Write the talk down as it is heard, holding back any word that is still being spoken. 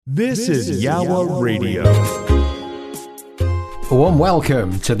This is Yawa Radio. A warm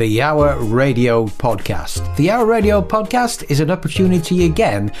welcome to the Yawa Radio Podcast. The Yawa Radio Podcast is an opportunity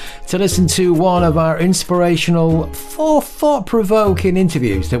again to listen to one of our inspirational, thought-provoking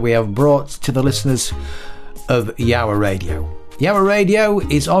interviews that we have brought to the listeners of Yawa Radio. Yawa Radio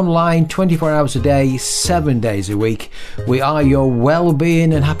is online 24 hours a day, 7 days a week. We are your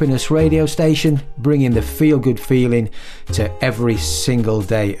well-being and happiness radio station, bringing the feel-good feeling to every single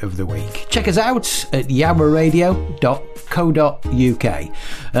day of the week. Check us out at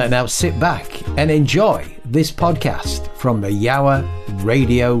yawaradio.co.uk. Now sit back and enjoy this podcast from the Yawa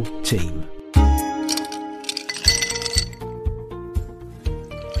Radio team.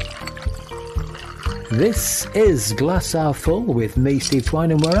 This is Glass Half Full with me, Steve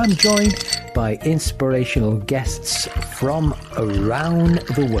Twynham, where I'm joined by inspirational guests from around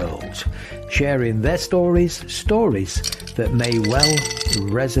the world, sharing their stories that may well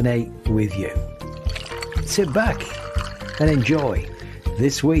resonate with you. Sit back and enjoy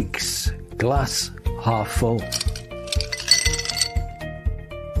this week's Glass Half Full.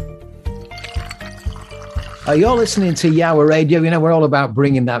 You're listening to Yawa Radio. You know, we're all about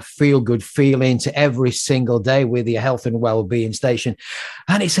bringing that feel-good feeling to every single day with your health and well-being station.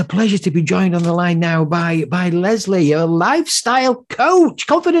 And it's a pleasure to be joined on the line now by Lesley, a lifestyle coach,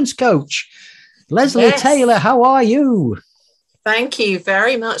 confidence coach. Lesley Taylor, how are you? Thank you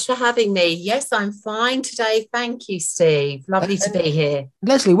very much for having me. Yes, I'm fine today. Thank you, Steve. Lovely to be here.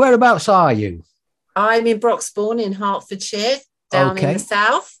 Lesley, whereabouts are you? I'm in Broxbourne in Hertfordshire, down in the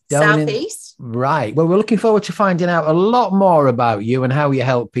southeast. Right. Well, we're looking forward to finding out a lot more about you and how you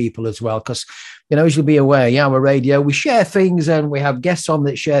help people as well. Because, you know, as you'll be aware, Yawa Radio, we share things and we have guests on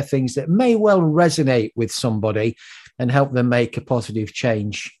that share things that may well resonate with somebody and help them make a positive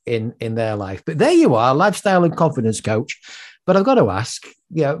change in their life. But there you are, lifestyle and confidence coach. But I've got to ask,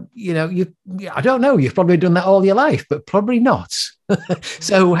 I don't know, you've probably done that all your life, but probably not.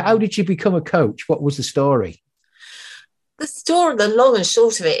 So how did you become a coach? What was the story? The story, the long and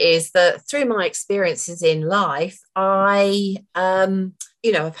short of it is that through my experiences in life, I've had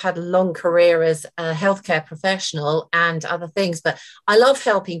a long career as a healthcare professional and other things, but I love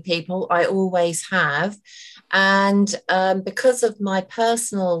helping people. I always have. And because of my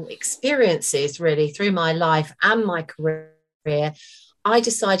personal experiences, really, through my life and my career, I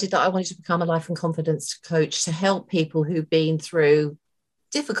decided that I wanted to become a life and confidence coach to help people who've been through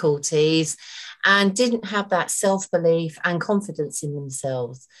difficulties and didn't have that self-belief and confidence in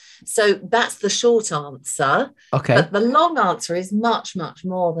themselves. So that's the short answer. Okay. But the long answer is much, much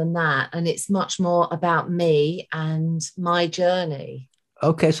more than that. And it's much more about me and my journey.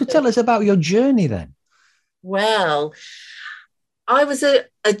 Okay. So tell us about your journey then. Well, I was a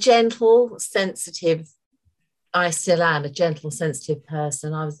gentle, sensitive, I still am a gentle, sensitive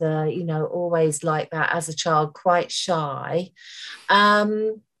person. I was, always like that as a child, quite shy.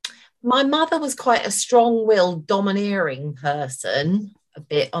 My mother was quite a strong-willed, domineering person, a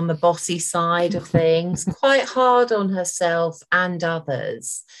bit on the bossy side of things, quite hard on herself and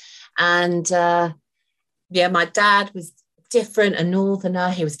others. And, my dad was different, a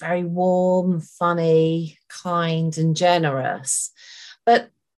northerner. He was very warm, funny, kind and generous. But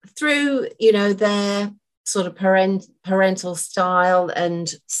through, their sort of parental style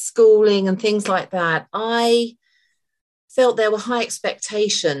and schooling and things like that, I felt there were high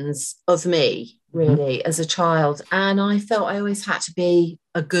expectations of me, really, as a child. And I felt I always had to be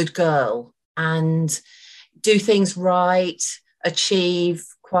a good girl and do things right, achieve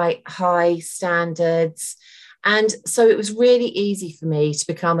quite high standards. And so it was really easy for me to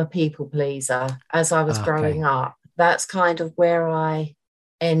become a people pleaser as I was growing up. That's kind of where I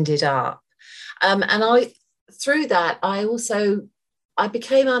ended up. Through that, I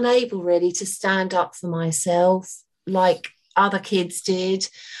became unable really to stand up for myself like other kids did.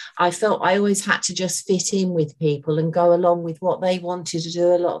 I felt I always had to just fit in with people and go along with what they wanted to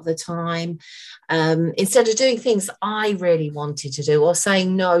do a lot of the time. Instead of doing things I really wanted to do or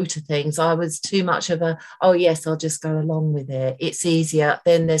saying no to things, I was too much of I'll just go along with it. It's easier.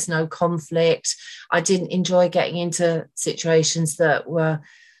 Then there's no conflict. I didn't enjoy getting into situations that were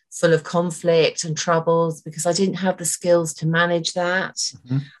full of conflict and troubles because I didn't have the skills to manage that.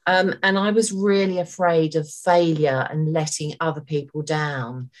 Mm-hmm. And I was really afraid of failure and letting other people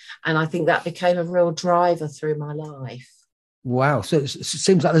down. And I think that became a real driver through my life. Wow. So it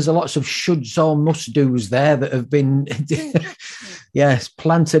seems like there's a lots of shoulds or must-dos there that have been,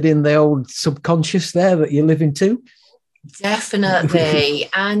 planted in the old subconscious there that you're living to. Definitely.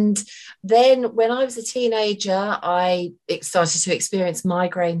 And then when I was a teenager, I started to experience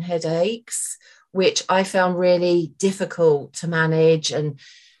migraine headaches, which I found really difficult to manage and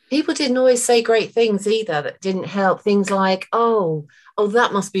people didn't always say great things either that didn't help. Things like, oh,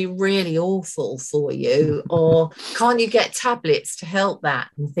 that must be really awful for you, or can't you get tablets to help that,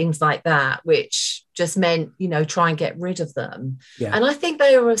 and things like that, which just meant, try and get rid of them. Yeah. And I think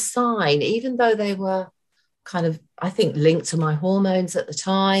they were a sign, even though they were kind of, I think, linked to my hormones at the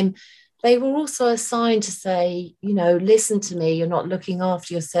time. They were also a sign to say, listen to me, you're not looking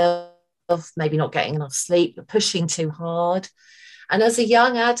after yourself, maybe not getting enough sleep, but pushing too hard. And as a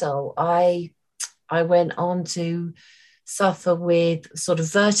young adult, I went on to suffer with sort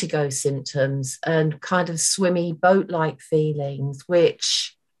of vertigo symptoms and kind of swimmy boat-like feelings,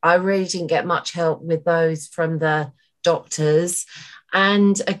 which I really didn't get much help with those from the doctors.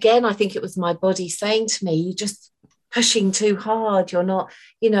 And again, I think it was my body saying to me, you're just pushing too hard. You're not,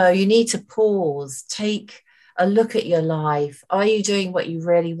 you need to pause, take a look at your life. Are you doing what you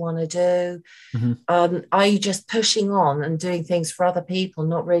really want to do? Mm-hmm. Are you just pushing on and doing things for other people,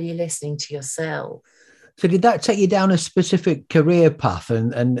 not really listening to yourself? So did that take you down a specific career path?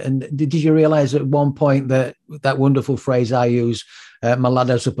 And did you realize at one point that wonderful phrase I use, my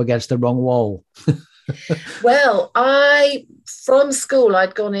ladder's up against the wrong wall? Well, from school,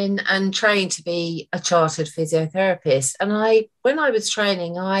 I'd gone in and trained to be a chartered physiotherapist. And when I was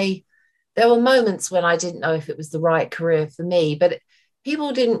training, there were moments when I didn't know if it was the right career for me, but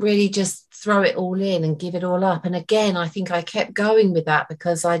people didn't really just throw it all in and give it all up. And again, I think I kept going with that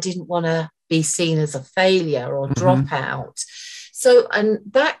because I didn't want to be seen as a failure or drop out. So, and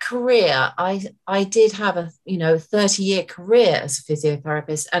that career, I did have a 30-year career as a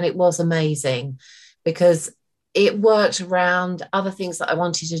physiotherapist, and it was amazing because it worked around other things that I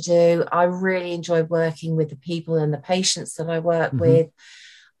wanted to do. I really enjoyed working with the people and the patients that I work with.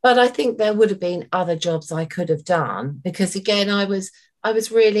 But I think there would have been other jobs I could have done because, again, I was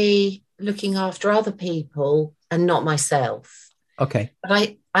really looking after other people and not myself. Okay.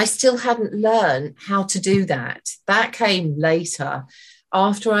 But I still hadn't learned how to do that. That came later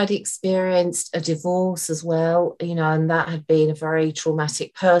after I'd experienced a divorce as well, and that had been a very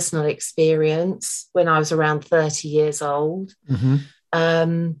traumatic personal experience when I was around 30 years old.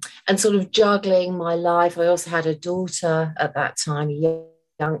 And sort of juggling my life. I also had a daughter at that time, a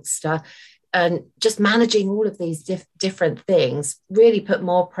youngster, and just managing all of these different things really put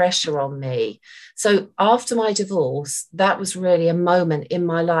more pressure on me. So after my divorce, that was really a moment in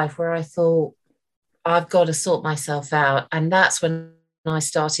my life where I thought, I've got to sort myself out. And that's when I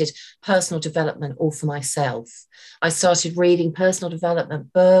started personal development all for myself. I started reading personal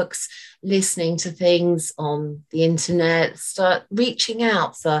development books, listening to things on the internet, start reaching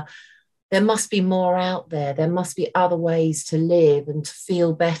out for, there must be more out there. There must be other ways to live and to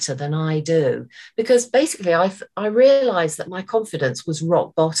feel better than I do. Because basically, I realized that my confidence was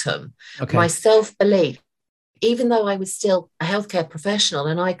rock bottom. Okay. My self-belief, even though I was still a healthcare professional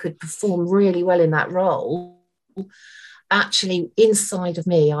and I could perform really well in that role, actually inside of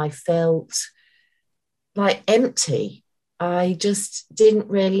me, I felt like empty. I just didn't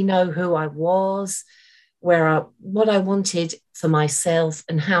really know who I was, what I wanted for myself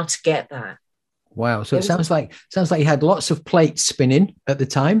and how to get that. Wow. So it sounds like you had lots of plates spinning at the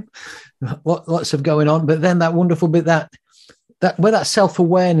time, lots of going on, but then that wonderful bit that where that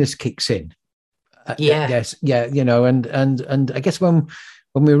self-awareness kicks in. Yes. Yeah. And I guess when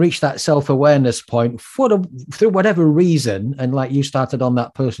we reach that self-awareness point through whatever reason, and like you started on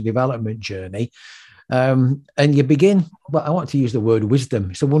that personal development journey, and you begin, but I want to use the word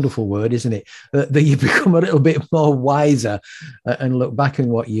wisdom. It's a wonderful word, isn't it? That you become a little bit more wiser and look back on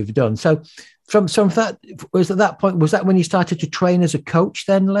what you've done. So from that, was at that point, was that when you started to train as a coach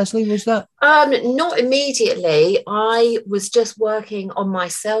then, Lesley, was that? Not immediately. I was just working on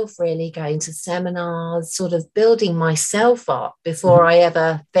myself, really, going to seminars, sort of building myself up before I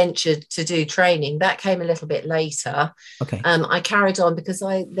ever ventured to do training. That came a little bit later. Okay. I carried on because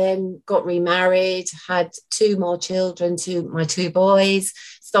I then got remarried, had 2 more children, my 2 boys.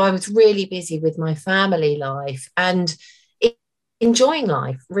 So I was really busy with my family life and enjoying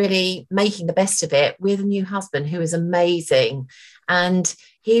life, really making the best of it with a new husband who was amazing. And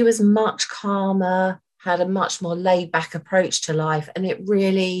he was much calmer, had a much more laid back approach to life. And it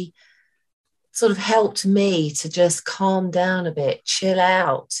really sort of helped me to just calm down a bit, chill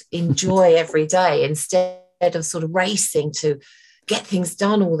out, enjoy every day instead of sort of racing to get things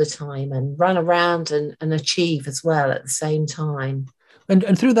done all the time and run around and achieve as well at the same time.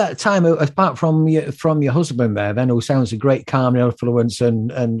 And through that time, apart from your husband there, then, who sounds a great calming influence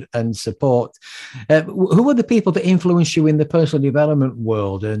and support, who were the people that influenced you in the personal development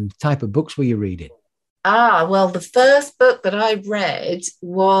world, and type of books were you reading? Well, the first book that I read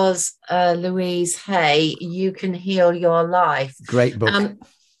was Louise Hay, You Can Heal Your Life. Great book.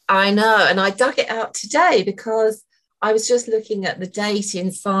 I know. And I dug it out today because I was just looking at the date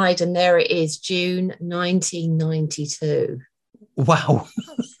inside, and there it is, June 1992. Wow.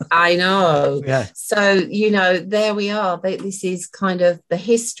 I know. Yeah. So, there we are. This is kind of the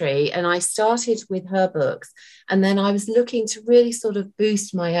history. And I started with her books. And then I was looking to really sort of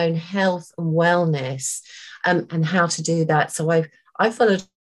boost my own health and wellness, and how to do that. So I followed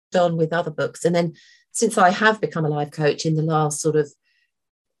on with other books. And then since I have become a life coach in the last sort of,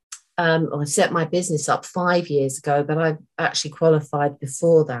 I set my business up 5 years ago, but I've actually qualified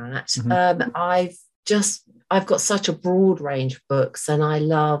before that. I've got such a broad range of books, and I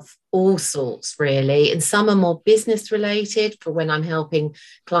love all sorts really. And some are more business related for when I'm helping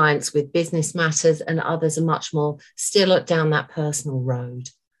clients with business matters, and others are much more still down that personal road.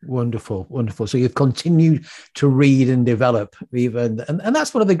 Wonderful, wonderful. So you've continued to read and develop even, and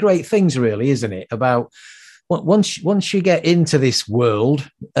that's one of the great things really, isn't it? About once you get into this world,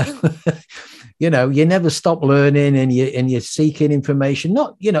 you never stop learning, and you're seeking information,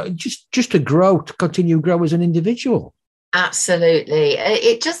 not, just to grow, to continue to grow as an individual. Absolutely.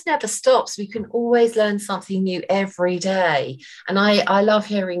 It just never stops. We can always learn something new every day. And I love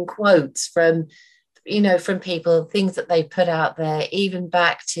hearing quotes from people, things that they put out there, even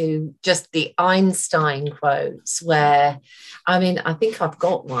back to just the Einstein quotes, where, I think I've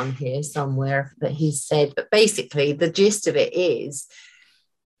got one here somewhere that he said, but basically the gist of it is,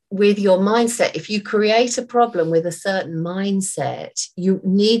 with your mindset, if you create a problem with a certain mindset, you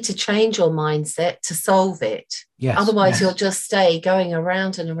need to change your mindset to solve it. Yes, Otherwise, yes. You'll just stay going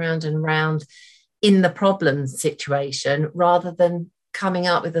around and around and around in the problem situation rather than coming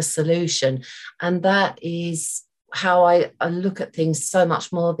up with a solution. And that is how I look at things so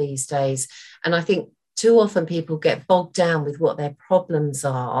much more these days. And I think too often people get bogged down with what their problems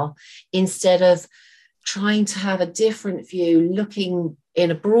are, instead of trying to have a different view, looking in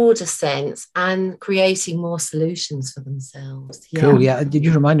a broader sense and creating more solutions for themselves. Yeah. Cool. Yeah. Did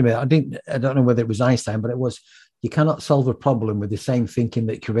you remind me? I don't know whether it was Einstein, but it was, you cannot solve a problem with the same thinking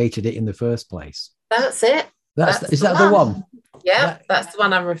that created it in the first place. That's it. Is that the one? Yeah, that's the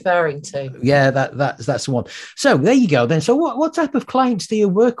one I'm referring to. Yeah, that's the one. So there you go then. So what type of clients do you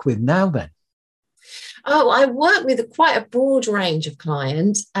work with now then? Oh, I work with quite a broad range of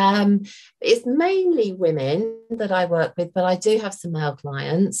clients. It's mainly women that I work with, but I do have some male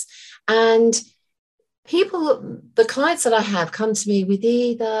clients. And the clients that I have come to me with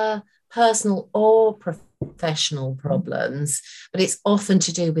either personal or professional problems, but it's often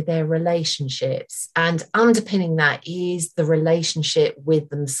to do with their relationships. And underpinning that is the relationship with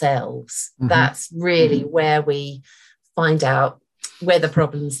themselves. Mm-hmm. That's really where we find out where the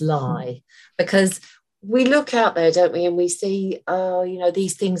problems lie. Because we look out there, don't we, and we see,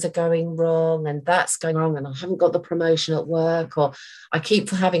 these things are going wrong and that's going wrong, and I haven't got the promotion at work, or I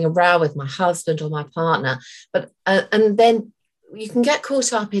keep having a row with my husband or my partner. But and then you can get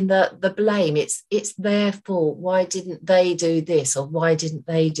caught up in the blame. It's their fault. Why didn't they do this, or why didn't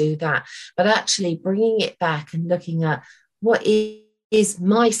they do that? But actually bringing it back and looking at what is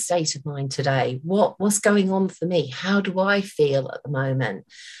my state of mind today? What's going on for me? How do I feel at the moment?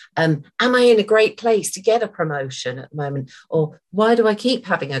 Am I in a great place to get a promotion at the moment? Or why do I keep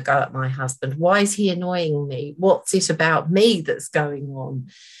having a go at my husband? Why is he annoying me? What's it about me that's going on?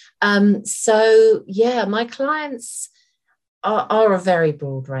 So my clients are a very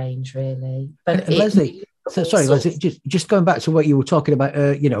broad range, really. But Lesley, Lesley, just going back to what you were talking about,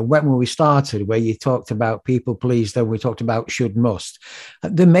 when we started, where you talked about people please, then we talked about should, must.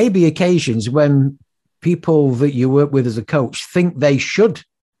 There may be occasions when people that you work with as a coach think they should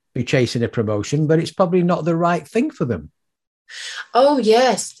be chasing a promotion, but it's probably not the right thing for them. Oh,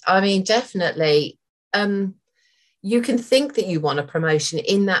 yes. Definitely. You can think that you want a promotion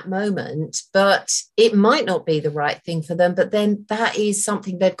in that moment, but it might not be the right thing for them. But then that is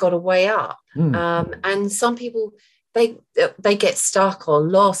something they've got to weigh up. And some people, they get stuck or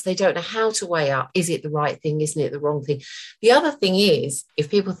lost. They don't know how to weigh up. Is it the right thing? Isn't it the wrong thing? The other thing is, if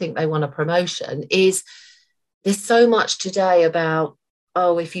people think they want a promotion, is there's so much today about,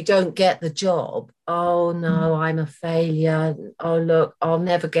 oh, if you don't get the job, oh no, I'm a failure. Oh look, I'll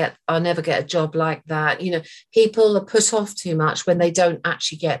never get a job like that. People are put off too much when they don't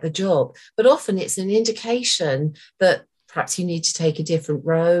actually get the job. But often it's an indication that perhaps you need to take a different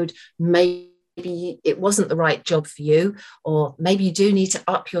road. Maybe it wasn't the right job for you, or maybe you do need to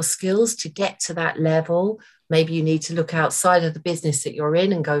up your skills to get to that level. Maybe you need to look outside of the business that you're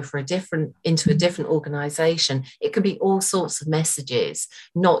in and go into a different organization. It can be all sorts of messages,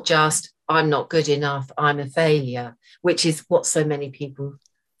 not just I'm not good enough, I'm a failure, which is what so many people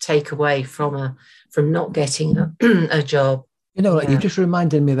take away from not getting a job. You know, you Yeah. just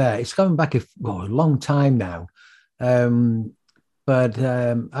reminded me there. It's going back a long time now. Um, but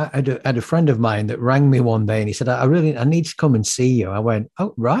I had a friend of mine that rang me one day and he said, I need to come and see you. I went,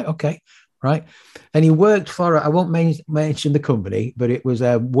 oh, right, okay, right. And he worked for, I won't mention the company, but it was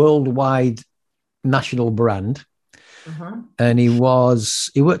a worldwide national brand. Uh-huh. And he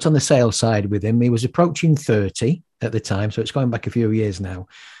worked on the sales side with him. He was approaching 30 at the time. So it's going back a few years now.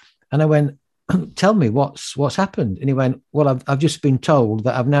 And I went, tell me what's happened. And he went, well, I've just been told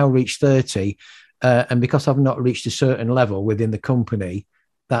that I've now reached 30. And because I've not reached a certain level within the company,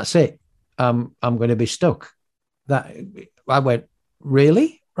 that's it. I'm going to be stuck. That I went,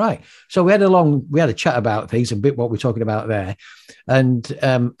 really? Right. So we had a chat about things, a bit what we're talking about there. And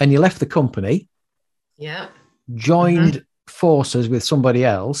you left the company. Yeah. Joined forces with somebody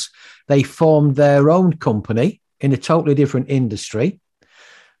else. They formed their own company in a totally different industry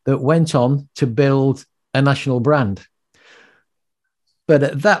that went on to build a national brand. But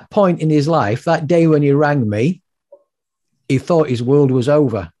at that point in his life, that day when he rang me, he thought his world was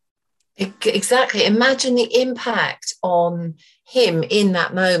over. Exactly. Imagine the impact on him in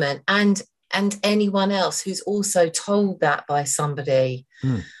that moment, and anyone else who's also told that by somebody.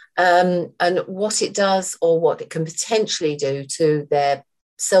 And what it does, or what it can potentially do to their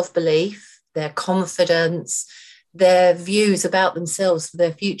self-belief, their confidence, their views about themselves for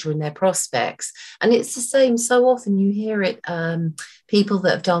their future and their prospects. And it's the same. So often you hear it, people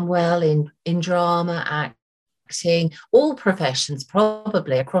that have done well in drama, acting, all professions,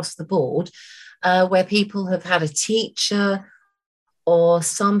 probably across the board, where people have had a teacher or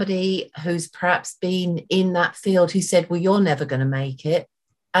somebody who's perhaps been in that field who said, well, you're never going to make it.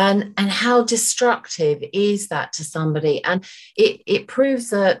 And how destructive is that to somebody? And it proves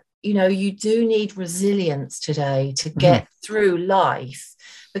that, you know, you do need resilience today to get through life,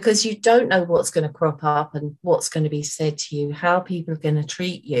 because you don't know what's going to crop up and what's going to be said to you, how people are going to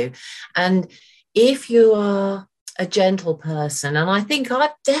treat you. And if you are a gentle person, and I think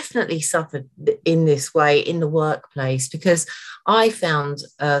I've definitely suffered in this way in the workplace, because I found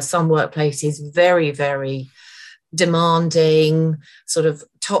some workplaces very, very demanding, sort of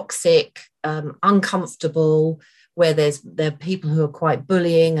toxic, uncomfortable, where there are people who are quite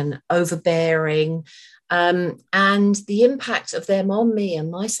bullying and overbearing. And the impact of them on me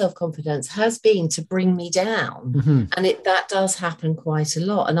and my self-confidence has been to bring me down. And that does happen quite a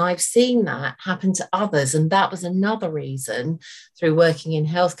lot. And I've seen that happen to others. And that was another reason, through working in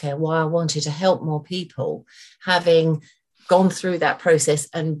healthcare, why I wanted to help more people. Having gone through that process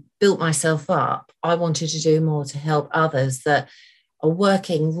and built myself up, I wanted to do more to help others that are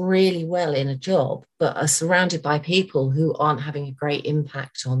working really well in a job, but are surrounded by people who aren't having a great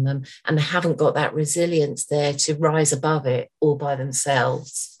impact on them, and they haven't got that resilience there to rise above it all by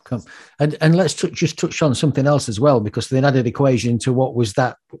themselves. And let's just touch on something else as well, because the added equation to what was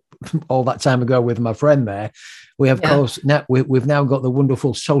that all that time ago with my friend there, we have, of course, we've now got the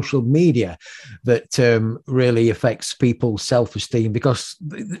wonderful social media that really affects people's self-esteem, because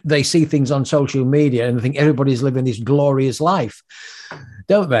they see things on social media and think everybody's living this glorious life,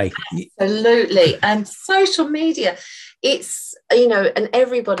 don't they? Absolutely. And social media, it's, you know, and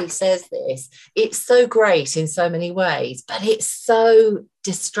everybody says this, it's so great in so many ways, but it's so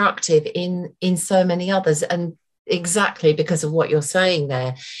destructive in so many others. And exactly because of what you're saying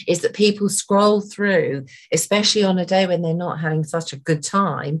there, is that people scroll through, especially on a day when they're not having such a good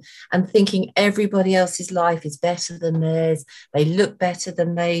time, and thinking everybody else's life is better than theirs, they look better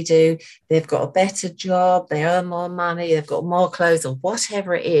than they do, they've got a better job, they earn more money, they've got more clothes, or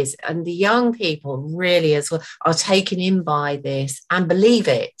whatever it is. And the young people really as well are taken in by this and believe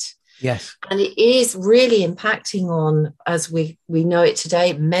it. Yes. And it is really impacting on, as we know it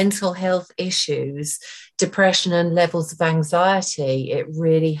today, mental health issues, depression and levels of anxiety. It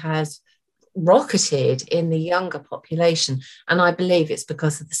really has rocketed in the younger population. And I believe it's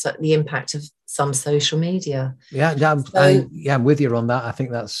because of the impact of some social media. Yeah, I'm with you on that. I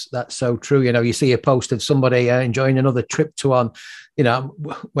think that's so true. You know, you see a post of somebody enjoying another trip to on, you know,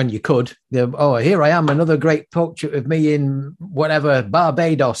 when you could, oh, here I am, another great portrait of me in whatever,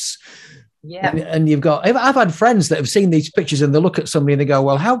 Barbados. Yeah. And you've got, I've had friends that have seen these pictures and they look at somebody and they go,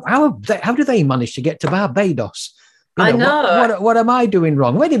 well, how do they manage to get to Barbados? You know, I know. What am I doing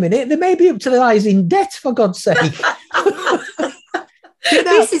wrong? Wait a minute, they may be up to their eyes in debt, for God's sake. You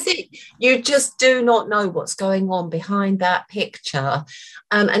know? This is it. You just do not know what's going on behind that picture.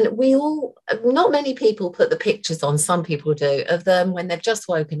 And not many people put the pictures on, some people do, of them when they've just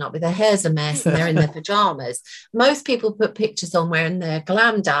woken up with their hair's a mess and they're in their pajamas. Most people put pictures on when they're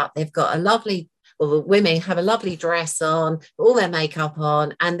glammed up, they've got a lovely, well, the women have a lovely dress on, all their makeup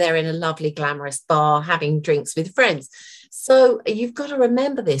on, and they're in a lovely glamorous bar having drinks with friends. So you've got to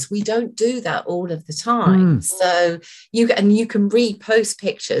remember this. We don't do that all of the time. So you can repost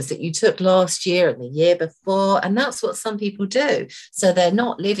pictures that you took last year and the year before, and that's what some people do. So they're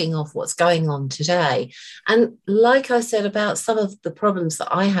not living off what's going on today. And like I said about some of the problems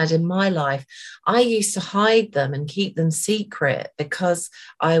that I had in my life, I used to hide them and keep them secret because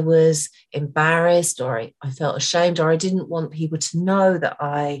I was embarrassed, or I felt ashamed, or I didn't want people to know that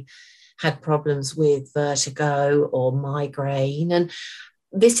I had problems with vertigo or migraine. And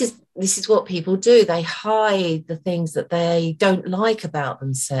this is what people do. They hide the things that they don't like about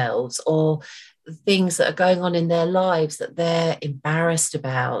themselves, or things that are going on in their lives that they're embarrassed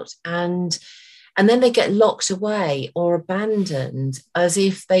about. And then they get locked away or abandoned, and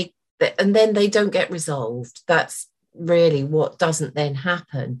then they don't get resolved. That's really what doesn't then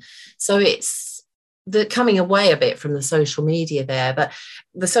happen. So it's the coming away a bit from the social media there, but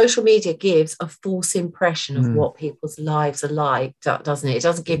the social media gives a false impression of what people's lives are like, doesn't it? It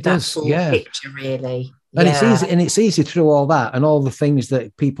doesn't give that full picture, really. And it's easy through all that and all the things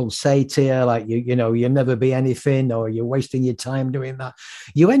that people say to you, like you'll never be anything, or you're wasting your time doing that.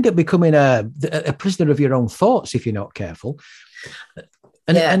 You end up becoming a prisoner of your own thoughts if you're not careful.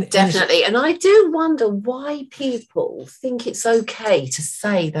 Definitely. And I do wonder why people think it's okay to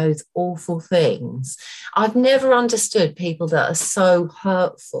say those awful things. I've never understood people that are so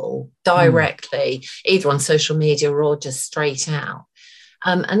hurtful directly, either on social media or just straight out.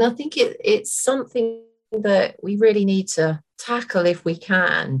 And I think it's something that we really need to tackle if we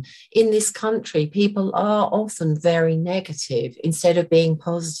can. In this country, people are often very negative instead of being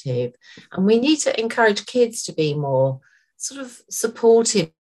positive. And we need to encourage kids to be more sort of supportive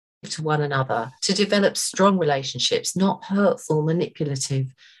to one another, to develop strong relationships, not hurtful,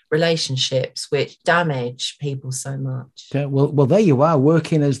 manipulative relationships which damage people so much. Yeah, well, there you are,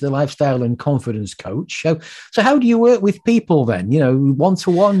 working as the lifestyle and confidence coach. So how do you work with people then?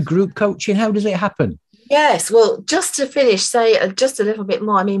 One-to-one, group coaching, how does it happen? Yes, well, just to finish, say just a little bit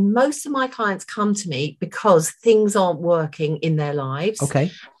more. I mean, most of my clients come to me because things aren't working in their lives.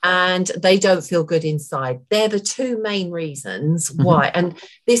 Okay. And they don't feel good inside. They're the two main reasons why. And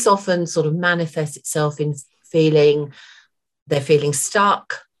this often sort of manifests itself in they're feeling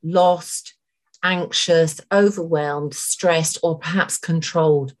stuck, lost, anxious, overwhelmed, stressed, or perhaps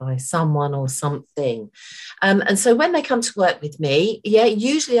controlled by someone or something. And so when they come to work with me,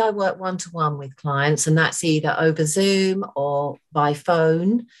 usually I work one-to-one with clients, and that's either over Zoom or by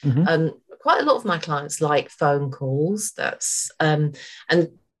phone. Quite a lot of my clients like phone calls. But some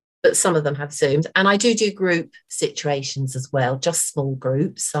of them have Zooms. And I do group situations as well, just small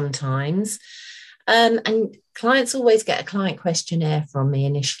groups sometimes. And clients always get a client questionnaire from me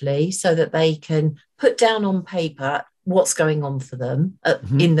initially so that they can put down on paper what's going on for them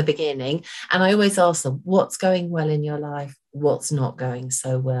in the beginning. And I always ask them, what's going well in your life? What's not going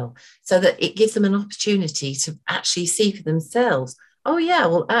so well? So that it gives them an opportunity to actually see for themselves, oh, yeah,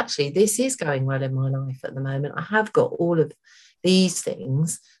 well, actually, this is going well in my life at the moment. I have got all of these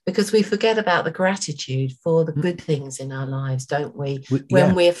things, because we forget about the gratitude for the good things in our lives, don't we?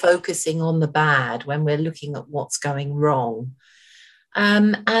 When we're focusing on the bad, when we're looking at what's going wrong.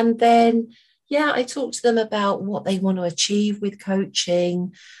 And then, I talk to them about what they want to achieve with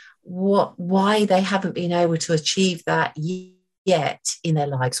coaching, why they haven't been able to achieve that yet in their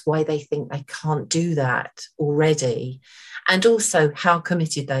lives, why they think they can't do that already, and also how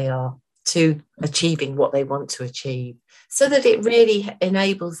committed they are to achieving what they want to achieve, so that it really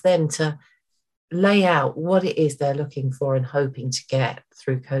enables them to lay out what it is they're looking for and hoping to get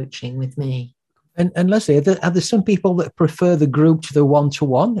through coaching with me. And Lesley, are there some people that prefer the group to the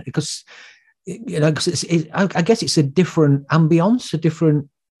one-to-one? Because, I guess it's a different ambience, a different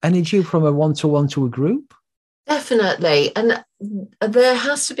energy from a one-to-one to a group. Definitely. And there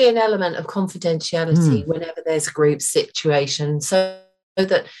has to be an element of confidentiality whenever there's a group situation, so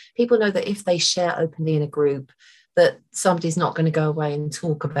that people know that if they share openly in a group, that somebody's not going to go away and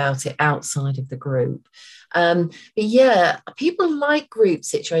talk about it outside of the group. But people like group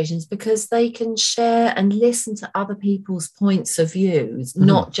situations because they can share and listen to other people's points of views,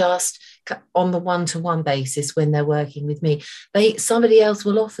 not just on the one-to-one basis when they're working with me. Somebody else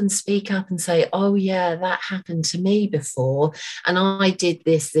will often speak up and say, oh, yeah, that happened to me before, and I did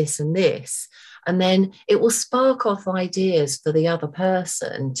this, this, and this. And then it will spark off ideas for the other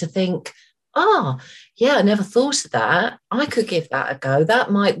person to think, I never thought of that. I could give that a go.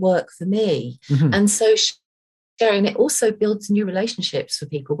 That might work for me. And so sharing it also builds new relationships for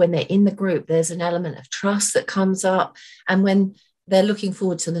people. When they're in the group, there's an element of trust that comes up. And when they're looking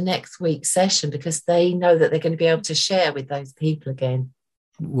forward to the next week's session, because they know that they're going to be able to share with those people again.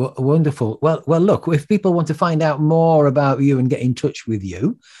 Wonderful. Well, look, if people want to find out more about you and get in touch with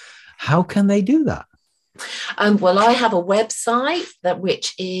you, how can they do that? Well, I have a website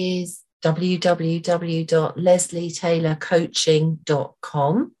which is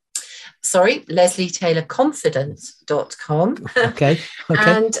www.leslietaylorcoaching.com. Sorry, leslietaylorconfidence.com. Okay.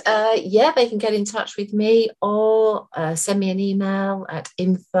 And they can get in touch with me or send me an email at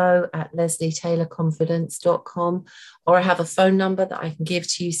info@leslietaylorconfidence.com, or I have a phone number that I can give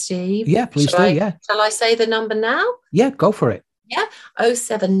to you, Steve. Yeah, please do. Yeah. Shall I say the number now? Yeah, go for it. Yeah,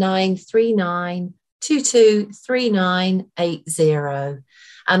 07939 223980.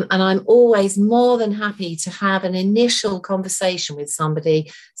 And I'm always more than happy to have an initial conversation with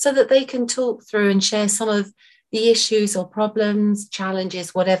somebody so that they can talk through and share some of the issues or problems,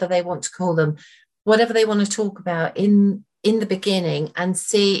 challenges, whatever they want to call them, whatever they want to talk about in the beginning, and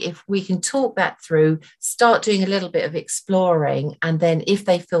see if we can talk that through, start doing a little bit of exploring. And then if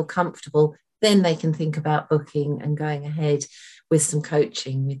they feel comfortable, then they can think about booking and going ahead with some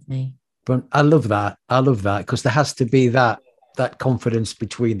coaching with me. But I love that. Because there has to be that confidence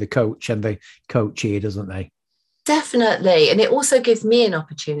between the coach and the coachee, doesn't there? Definitely. And it also gives me an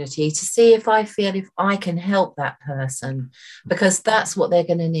opportunity to see if I can help that person, because that's what they're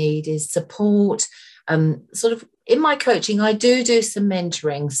going to need is support. Sort of in my coaching, I do some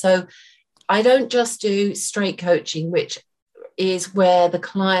mentoring. So I don't just do straight coaching, which is where the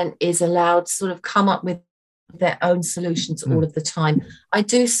client is allowed to sort of come up with their own solutions all of the time. I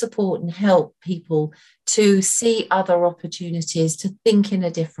do support and help people to see other opportunities, to think in a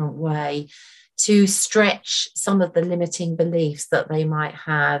different way, to stretch some of the limiting beliefs that they might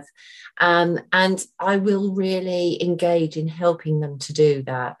have. And I will really engage in helping them to do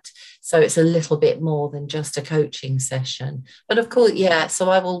that. So it's a little bit more than just a coaching session. But of course, so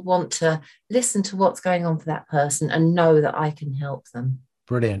I will want to listen to what's going on for that person and know that I can help them.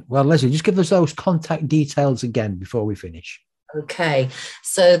 Brilliant. Well, Lesley, just give us those contact details again before we finish. Okay.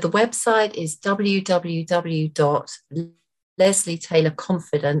 So the website is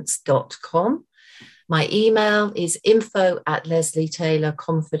www.leslietaylorconfidence.com. My email is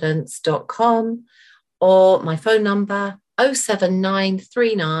info@leslietaylorconfidence.com, or my phone number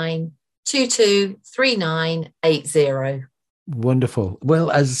 07939 223980. Wonderful. Well,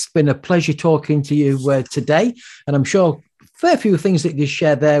 it's been a pleasure talking to you today, and I'm sure a fair few things that you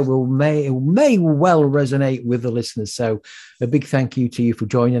shared there may well resonate with the listeners. So a big thank you to you for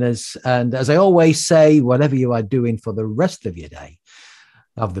joining us. And as I always say, whatever you are doing for the rest of your day,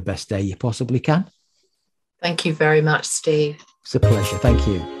 have the best day you possibly can. Thank you very much, Steve. It's a pleasure. Thank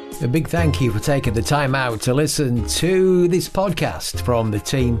you. A big thank you for taking the time out to listen to this podcast from the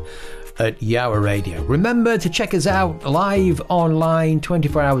team at Yawa Radio. Remember to check us out live online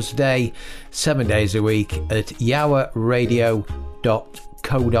 24 hours a day, 7 days a week at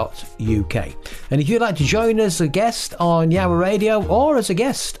yawaradio.co.uk. And if you'd like to join us as a guest on Yawa Radio or as a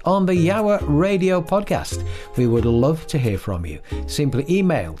guest on the Yawa Radio podcast, we would love to hear from you. Simply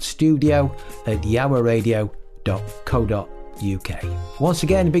email studio@yawaradio.co.uk. Once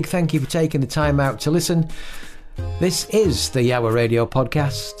again, a big thank you for taking the time out to listen. This is the Yawa Radio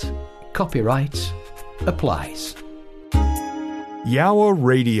podcast. Copyright applies. Yawa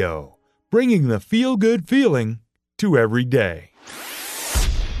Radio, bringing the feel-good feeling to every day.